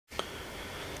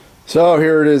So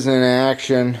here it is in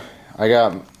action. I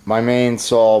got my main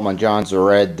saw, my John's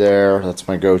Red there. That's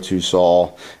my go-to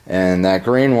saw. And that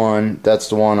green one, that's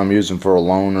the one I'm using for a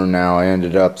loaner now. I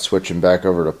ended up switching back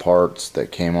over to parts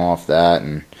that came off that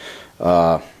and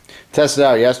tested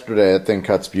out yesterday. That thing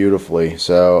cuts beautifully.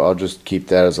 So I'll just keep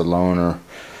that as a loaner.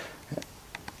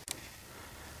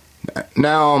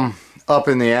 Now I'm up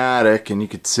in the attic and you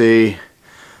can see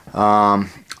I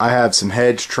have some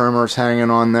hedge trimmers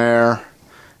hanging on there.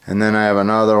 And then I have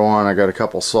another one, I got a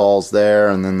couple saws there,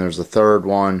 and then there's a third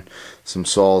one, some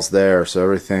saws there, so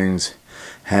everything's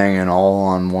hanging all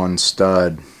on one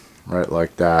stud, right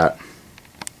like that.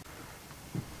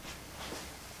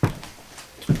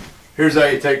 Here's how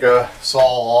you take a saw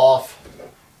off.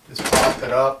 Just pop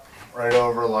it up right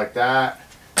over like that,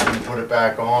 and put it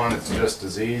back on. It's just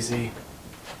as easy.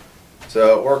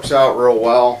 So it works out real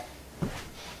well.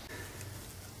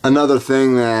 Another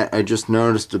thing that I just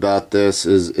noticed about this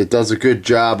is it does a good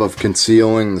job of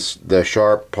concealing the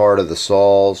sharp part of the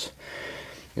saws.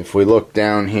 If we look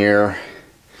down here,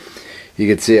 you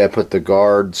can see I put the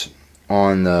guards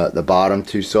on the bottom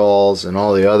two saws, and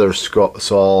all the other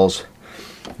saws,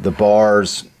 the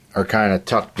bars are kind of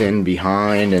tucked in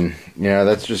behind, and you know,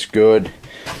 that's just good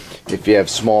if you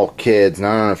have small kids.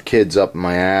 Now, I don't have kids up in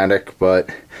my attic, but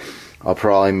I'll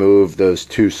probably move those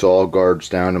two saw guards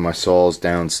down to my saws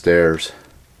downstairs.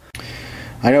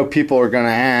 I know people are going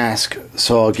to ask,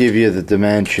 so I'll give you the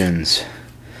dimensions.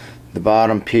 The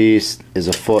bottom piece is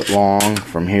 1 foot long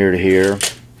from here to here.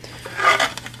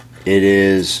 It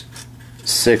is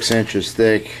 6 inches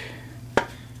thick.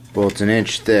 Well, it's 1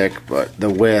 inch thick, but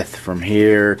the width from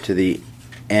here to the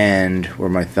end where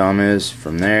my thumb is,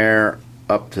 from there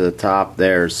up to the top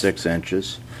there is 6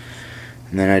 inches.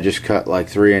 And then I just cut like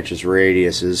 3 inches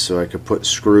radiuses so I could put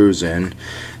screws in.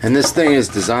 And this thing is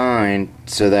designed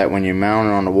so that when you mount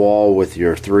it on the wall with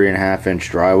your 3.5 inch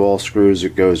drywall screws,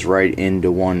 it goes right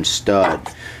into one stud.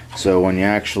 So when you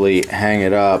actually hang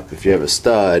it up, if you have a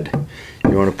stud,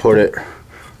 you want to put it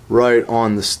right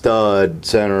on the stud,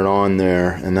 center it on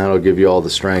there, and that'll give you all the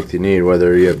strength you need.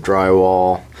 Whether you have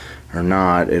drywall or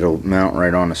not, it'll mount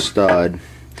right on a stud.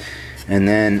 And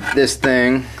then this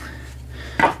thing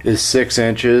is 6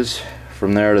 inches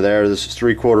from there to there. This is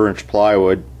 3/4 inch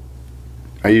plywood.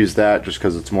 I use that just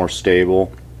because it's more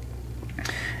stable.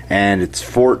 And it's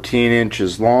 14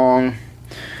 inches long.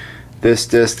 This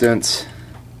distance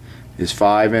is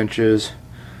 5 inches.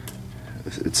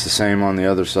 It's the same on the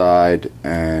other side.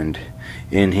 And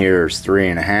in here is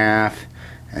 3.5.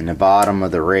 And the bottom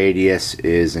of the radius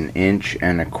is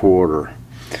 1.25 inches.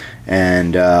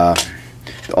 And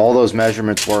all those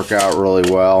measurements work out really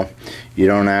well. You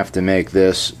don't have to make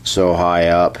this so high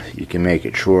up. You can make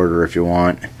it shorter if you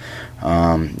want.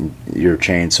 Your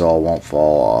chainsaw won't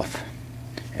fall off.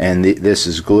 And this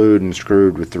is glued and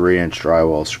screwed with 3-inch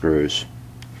drywall screws.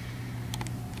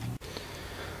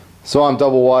 So I'm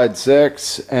double wide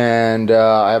 6, and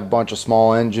I have a bunch of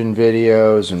small engine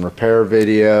videos and repair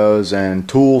videos and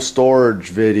tool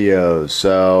storage videos.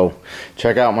 So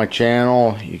check out my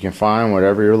channel. You can find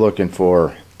whatever you're looking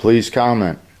for. Please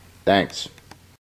comment. Thanks.